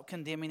let's stop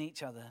condemning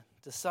each other.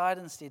 Decide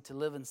instead to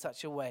live in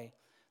such a way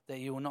that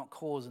you will not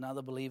cause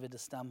another believer to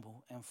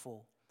stumble and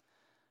fall.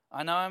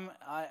 I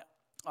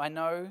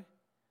know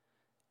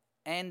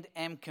and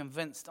am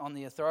convinced on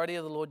the authority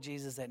of the Lord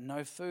Jesus that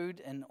no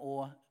food in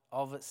or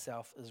of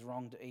itself is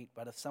wrong to eat.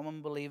 But if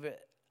someone believes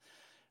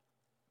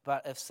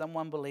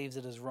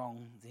it is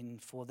wrong, then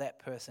for that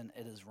person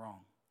it is wrong.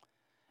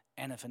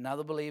 And if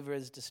another believer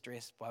is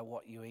distressed by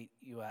what you eat,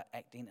 you are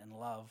acting in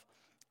love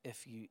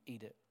if you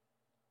eat it.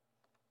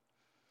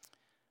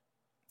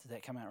 Did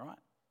that come out right?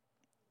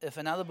 If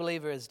another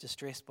believer is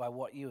distressed by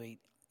what you eat,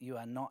 you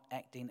are not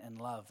acting in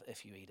love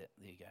if you eat it.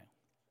 There you go.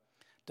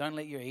 Don't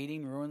let your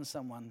eating ruin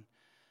someone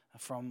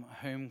from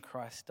whom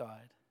Christ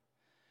died.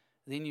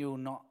 Then you will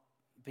not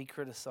be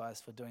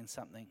criticized for doing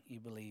something you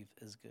believe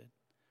is good.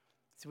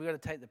 So we've got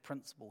to take the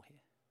principle here.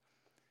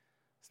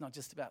 It's not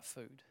just about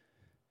food.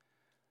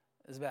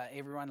 It's about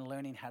everyone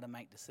learning how to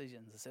make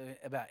decisions. It's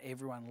about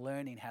everyone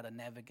learning how to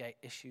navigate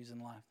issues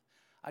in life.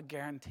 I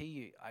guarantee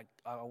you,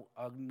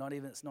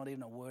 it's not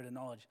even a word of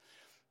knowledge.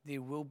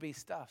 There will be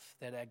stuff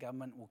that our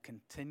government will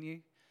continue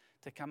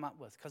to come up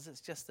with because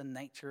it's just the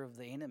nature of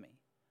the enemy.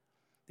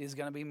 There's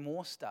going to be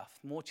more stuff,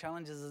 more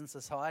challenges in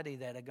society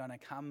that are going to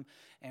come,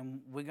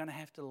 and we're going to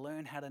have to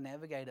learn how to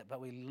navigate it, but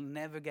we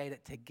navigate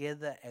it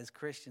together as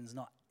Christians,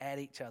 not at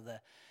each other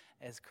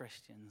as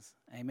Christians.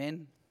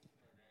 Amen?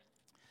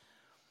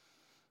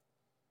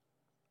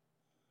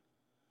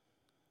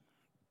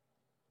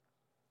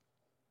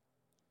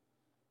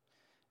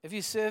 If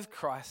you serve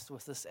Christ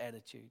with this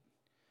attitude,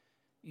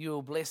 you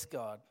will bless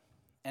God,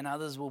 and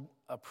others will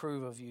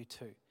approve of you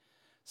too.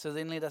 So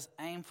then let us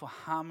aim for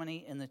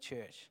harmony in the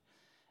church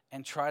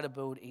and try to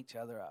build each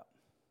other up.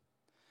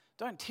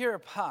 Don't tear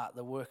apart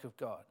the work of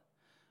God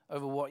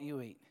over what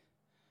you eat.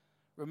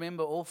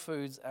 Remember, all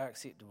foods are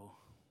acceptable,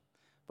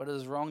 but it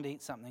is wrong to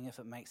eat something if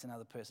it makes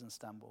another person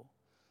stumble.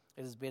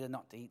 It is better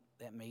not to eat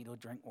that meat or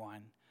drink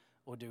wine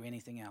or do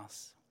anything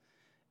else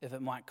if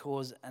it might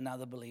cause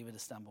another believer to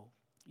stumble.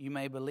 You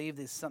may believe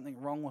there's something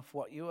wrong with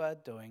what you are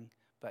doing,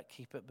 but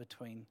keep it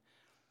between.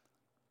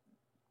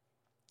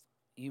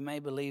 You may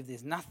believe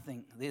there's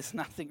nothing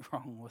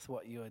wrong with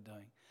what you are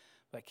doing,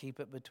 but keep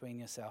it between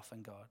yourself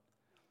and God.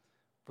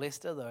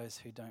 Blessed are those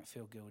who don't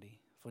feel guilty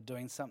for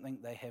doing something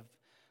they have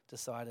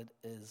decided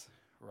is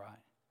right.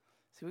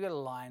 See, we've got a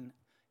line.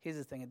 Here's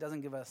the thing.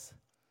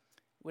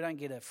 We don't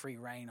get a free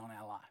rein on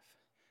our life.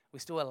 We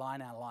still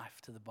align our life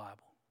to the Bible.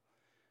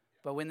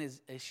 But when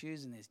there's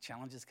issues and there's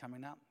challenges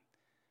coming up,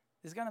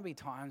 there's going to be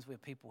times where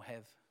people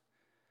have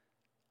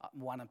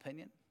one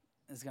opinion.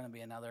 There's going to be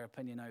another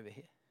opinion over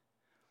here.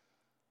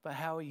 But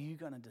how are you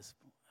going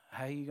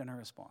to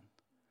respond?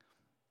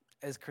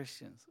 As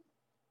Christians,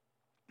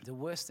 the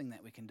worst thing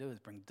that we can do is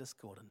bring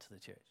discord into the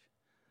church.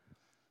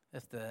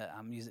 If the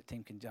music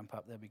team can jump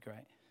up, that'd be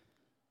great.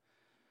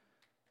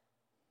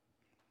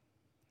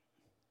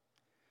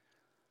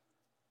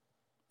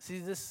 See,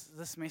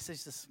 this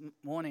message this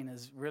morning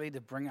is really to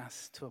bring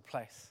us to a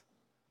place.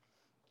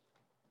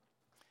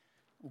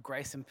 Well,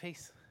 grace and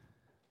peace.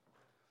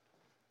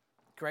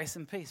 Grace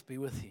and peace be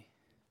with you.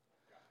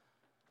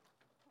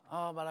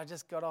 Oh, but I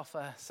just got off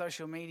a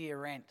social media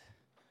rant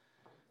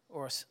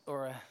or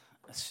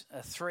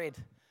a thread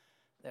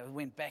that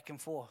went back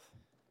and forth.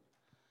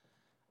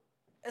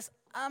 It's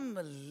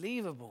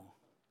unbelievable,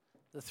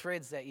 the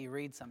threads that you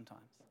read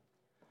sometimes.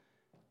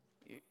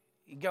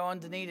 You go on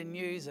Dunedin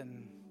News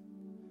and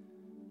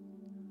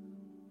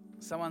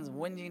someone's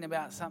whinging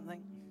about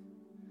something.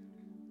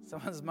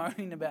 Someone's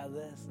moaning about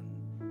this.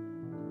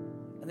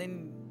 And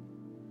then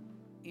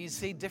you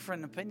see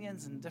different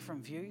opinions and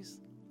different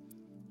views.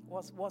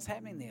 What's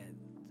happening there?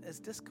 It's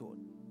discord.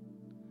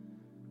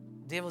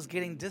 Devil's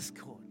getting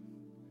discord.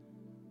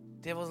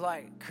 Devil's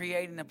like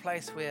creating a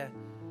place where,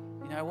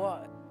 you know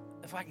what?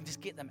 If I can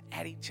just get them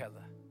at each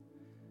other,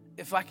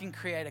 if I can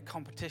create a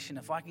competition,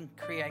 if I can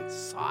create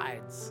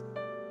sides,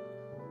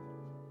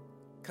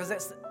 because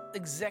that's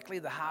exactly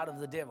the heart of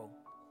the devil.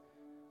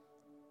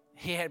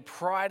 He had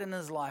pride in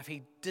his life.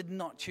 He did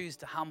not choose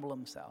to humble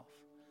himself.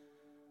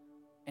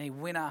 And he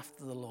went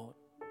after the Lord.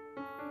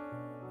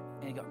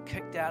 And he got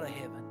kicked out of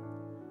heaven.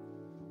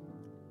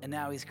 And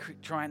now his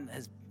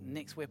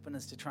next weapon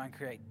is to try and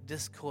create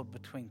discord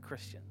between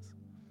Christians.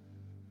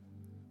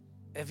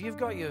 if you've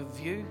got your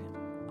view,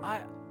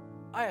 I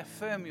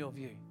affirm your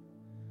view.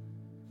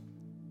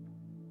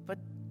 But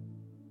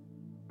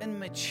in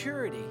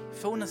maturity,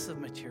 fullness of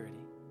maturity,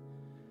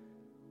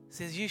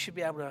 says you should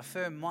be able to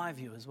affirm my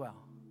view as well.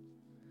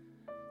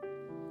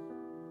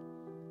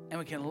 And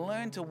we can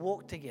learn to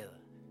walk together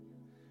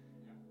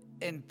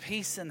in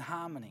peace and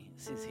harmony,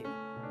 it says here.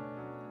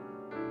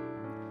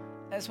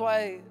 That's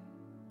why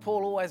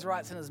Paul always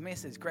writes in his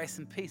message, grace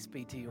and peace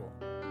be to you all.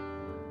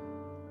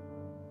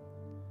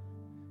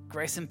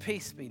 Grace and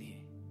peace be to you.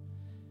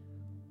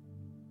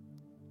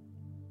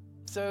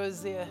 So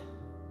is there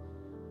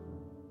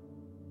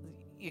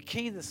your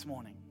key this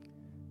morning?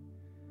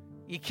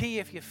 Your key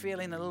if you're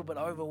feeling a little bit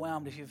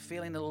overwhelmed, if you're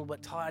feeling a little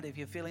bit tired, if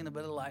you're feeling a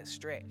bit like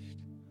stretched.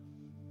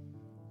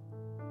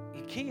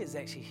 Your key is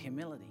actually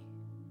humility.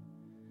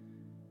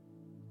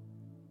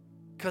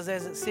 Because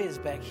as it says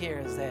back here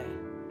is that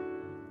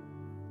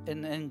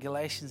in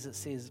Galatians it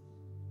says,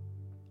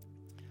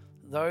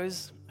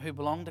 those who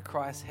belong to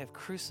Christ have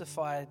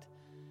crucified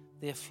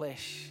their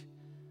flesh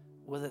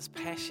with its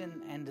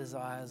passion and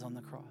desires on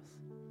the cross.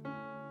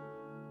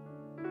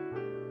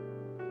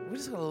 We're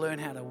just going to learn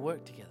how to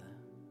work together.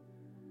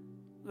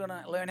 We're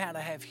going to learn how to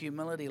have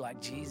humility like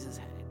Jesus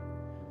had.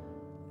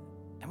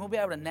 And we'll be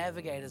able to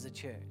navigate as a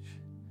church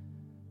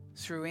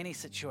through any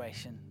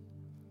situation,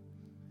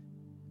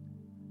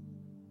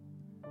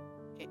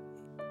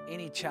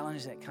 any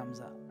challenge that comes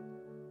up.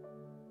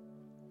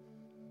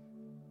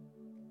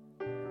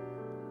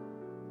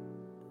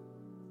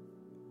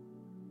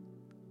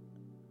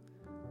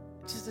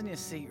 Just in your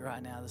seat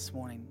right now this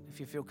morning, if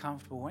you feel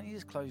comfortable, why don't you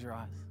just close your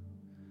eyes?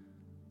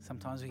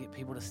 Sometimes we get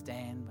people to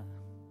stand, but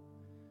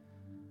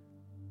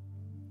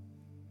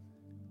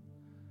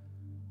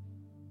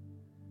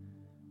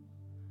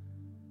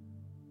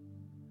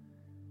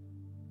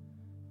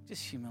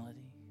just humility.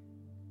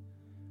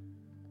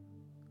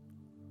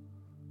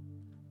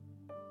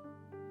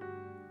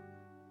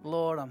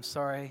 Lord, I'm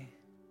sorry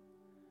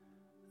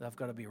that I've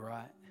got to be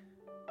right.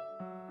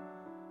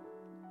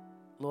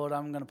 Lord,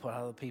 I'm going to put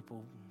other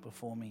people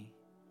before me.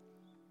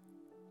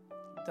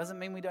 Doesn't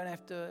mean we don't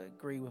have to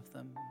agree with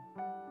them,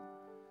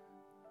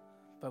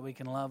 but we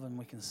can love and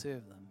we can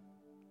serve them.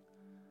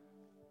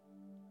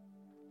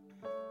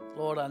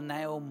 Lord, I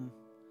nail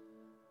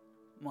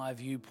my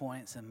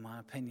viewpoints and my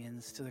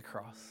opinions to the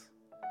cross.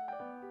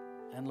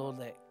 And Lord,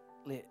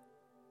 let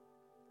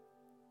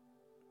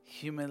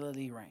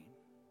humility reign.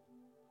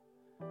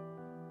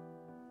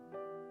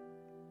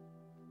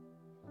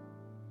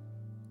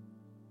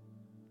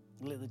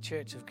 Let the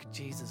church of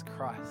Jesus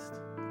Christ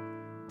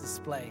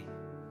display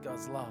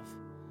God's love.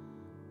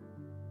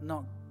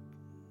 Not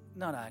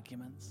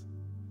arguments,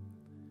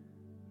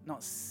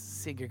 not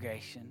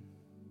segregation.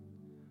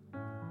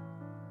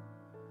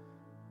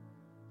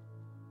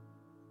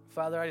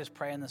 Father, I just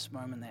pray in this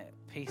moment that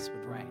peace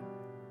would reign.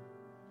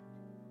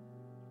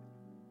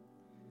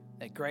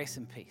 That grace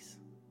and peace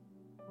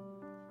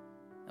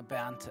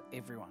abound to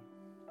everyone.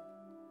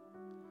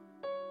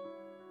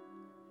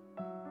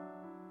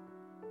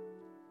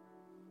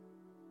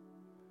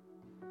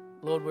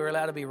 Lord, we're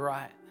allowed to be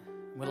right.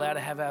 We're allowed to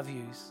have our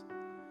views.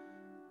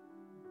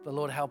 But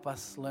Lord, help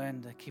us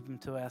learn to keep them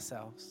to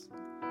ourselves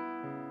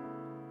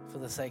for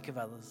the sake of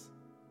others.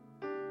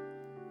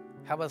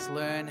 Help us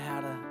learn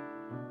how to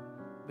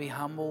be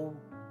humble.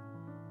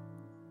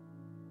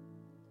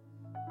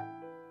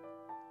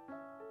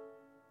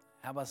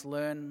 Help us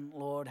learn,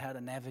 Lord, how to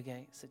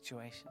navigate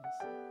situations.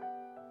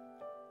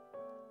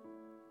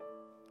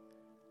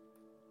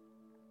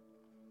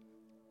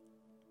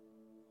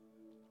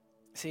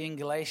 See, in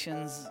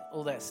Galatians,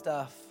 all that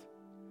stuff,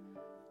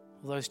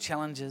 all those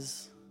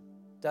challenges,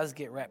 does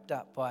get wrapped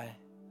up by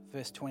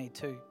verse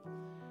 22. It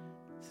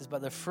says,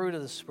 but the fruit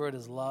of the Spirit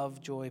is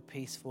love, joy,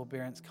 peace,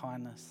 forbearance,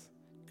 kindness,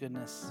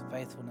 goodness,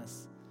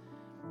 faithfulness,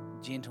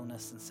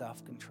 gentleness, and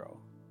self-control.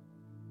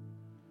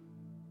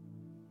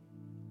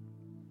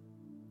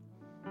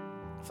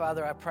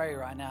 Father, I pray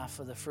right now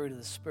for the fruit of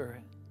the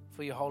Spirit,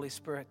 for your Holy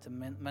Spirit to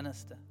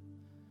minister.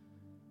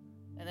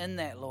 And in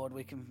that, Lord,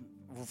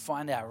 we'll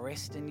find our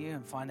rest in you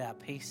and find our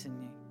peace in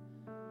you.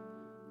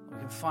 We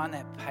can find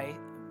that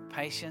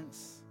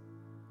patience.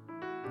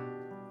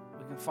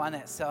 We can find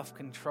that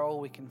self-control.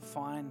 We can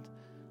find,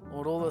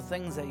 Lord, all the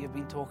things that you've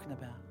been talking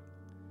about.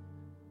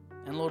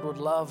 And Lord, would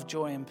love,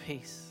 joy, and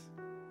peace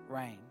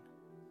reign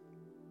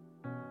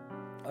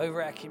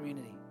over our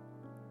community.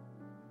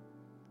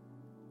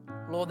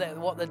 Lord, that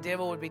what the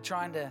devil would be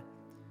trying to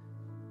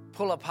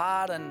pull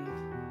apart and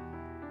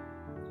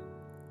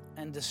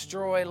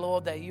destroy,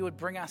 Lord, that you would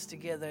bring us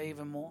together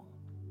even more.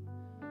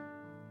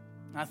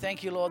 And I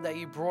thank you, Lord, that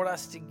you brought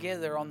us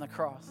together on the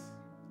cross.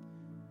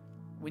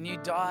 When you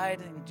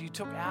died and you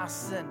took our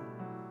sin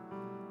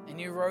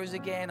and you rose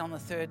again on the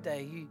third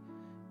day,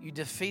 you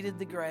defeated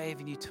the grave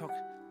and you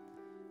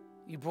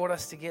brought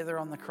us together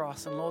on the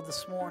cross. And Lord,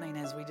 this morning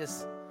as we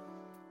just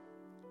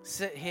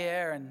sit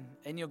here and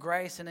in your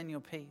grace and in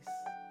your peace,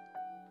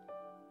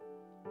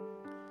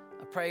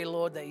 I pray,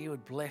 Lord, that you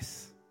would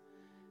bless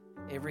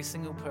every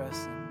single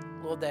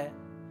person. Lord, that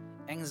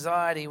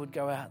Anxiety would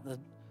go out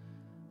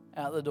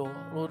the door.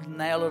 Lord,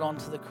 nail it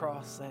onto the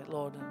cross. Say,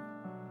 Lord,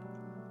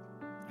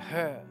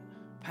 hurt,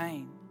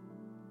 pain.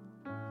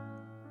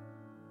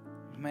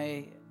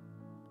 May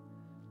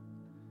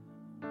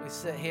we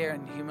sit here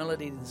in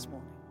humility this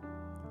morning.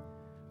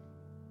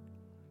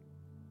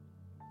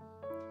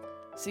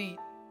 See,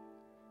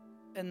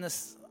 in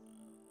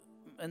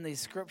these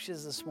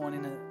scriptures this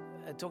morning,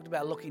 it talked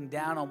about looking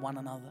down on one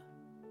another.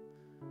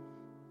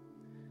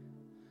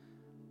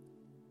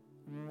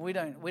 We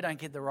don't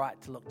get the right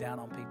to look down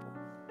on people.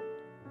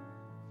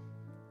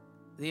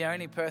 The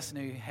only person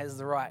who has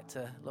the right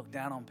to look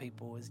down on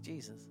people is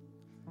Jesus.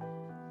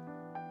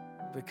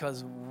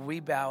 Because we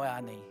bow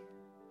our knee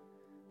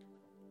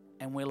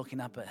and we're looking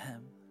up at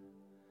him.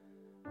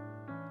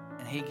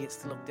 And he gets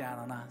to look down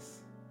on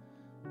us.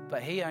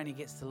 But he only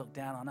gets to look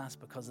down on us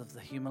because of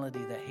the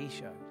humility that he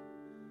showed.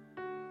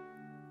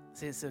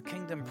 See, it's a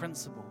kingdom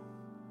principle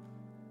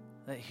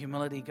that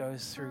humility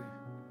goes through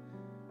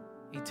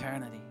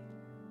eternity.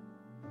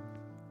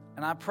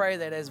 And I pray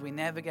that as we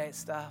navigate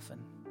stuff,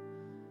 and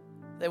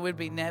that we'd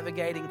be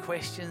navigating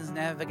questions,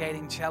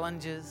 navigating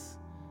challenges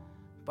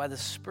by the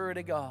Spirit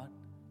of God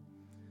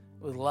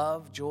with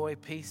love, joy,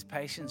 peace,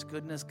 patience,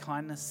 goodness,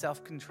 kindness,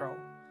 self-control,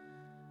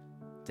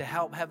 to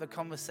help have a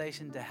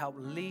conversation, to help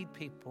lead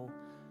people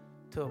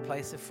to a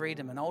place of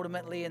freedom. And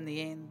ultimately, in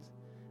the end,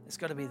 it's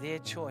got to be their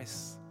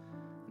choice,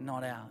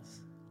 not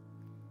ours.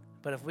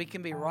 But if we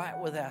can be right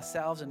with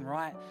ourselves and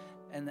right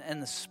in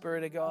the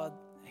Spirit of God,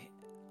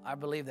 I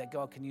believe that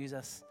God can use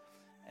us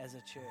as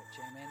a church.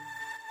 Amen.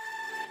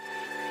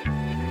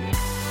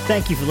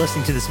 Thank you for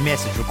listening to this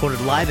message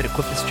recorded live at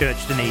Equippers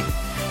Church, Dunedin.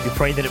 We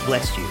pray that it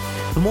blessed you.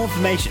 For more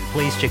information,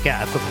 please check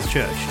out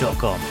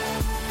equipperschurch.com.